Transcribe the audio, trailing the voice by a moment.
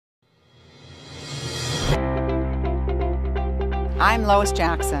I'm Lois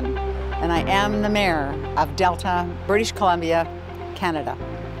Jackson, and I am the Mayor of Delta, British Columbia, Canada.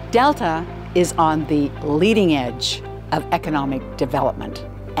 Delta is on the leading edge of economic development,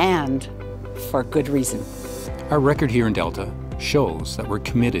 and for good reason. Our record here in Delta shows that we're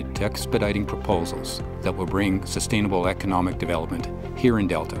committed to expediting proposals that will bring sustainable economic development here in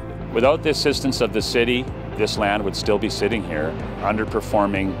Delta. Without the assistance of the city, this land would still be sitting here,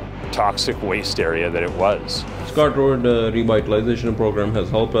 underperforming toxic waste area that it was. Scott Road Revitalization Program has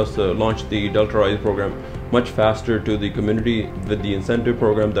helped us launch the Delta Rise program much faster to the community. With the incentive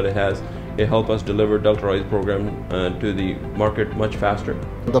program that it has, it helped us deliver Delta Rise program to the market much faster.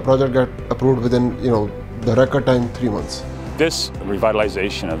 The project got approved within, the record time, 3 months. This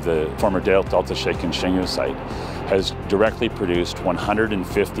revitalization of the former Delta Shake and Shingu site has directly produced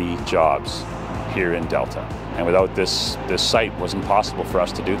 150 jobs here in Delta. And without this site, it wasn't possible for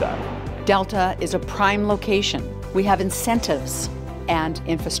us to do that. Delta is a prime location. We have incentives and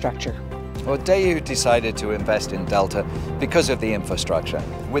infrastructure. Well, Daewoo decided to invest in Delta because of the infrastructure.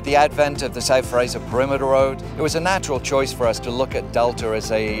 With the advent of the South Fraser Perimeter Road, it was a natural choice for us to look at Delta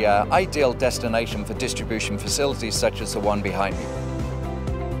as an ideal destination for distribution facilities such as the one behind me.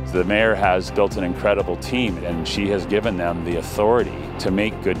 The mayor has built an incredible team, and she has given them the authority to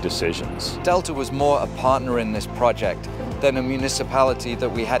make good decisions. Delta was more a partner in this project than a municipality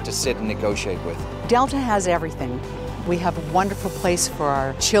that we had to sit and negotiate with. Delta has everything. We have a wonderful place for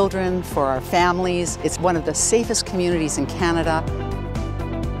our children, for our families. It's one of the safest communities in Canada.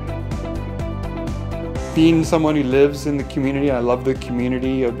 Being someone who lives in the community, I love the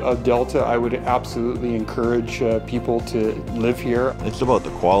community of Delta. I would absolutely encourage people to live here. It's about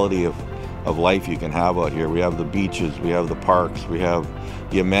the quality of life you can have out here. We have the beaches, we have the parks, we have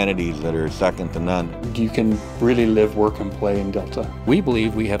the amenities that are second to none. You can really live, work, and play in Delta. We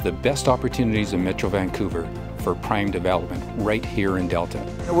believe we have the best opportunities in Metro Vancouver for prime development right here in Delta.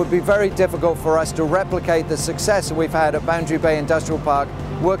 It would be very difficult for us to replicate the success that we've had at Boundary Bay Industrial Park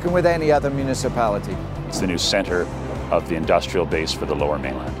working with any other municipality. It's the new center of the industrial base for the Lower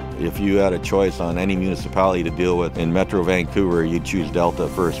Mainland. If you had a choice on any municipality to deal with in Metro Vancouver, you'd choose Delta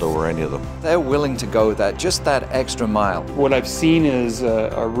first over any of them. They're willing to go just that extra mile. What I've seen is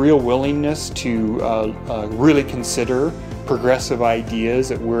a real willingness to really consider progressive ideas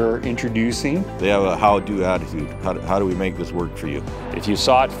that we're introducing. They have a how-do attitude. How do we make this work for you? If you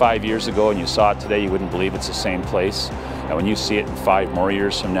saw it 5 years ago and you saw it today, you wouldn't believe it's the same place. And when you see it in 5 more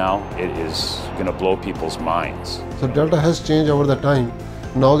years from now, it is going to blow people's minds. So Delta has changed over the time.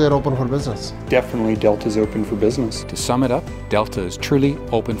 Now they're open for business. Definitely Delta's open for business. To sum it up, Delta is truly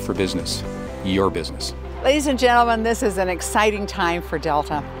open for business. Your business. Ladies and gentlemen, this is an exciting time for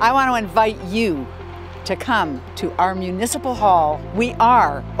Delta. I want to invite you to come to our municipal hall. We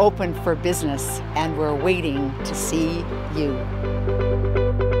are open for business, and we're waiting to see you.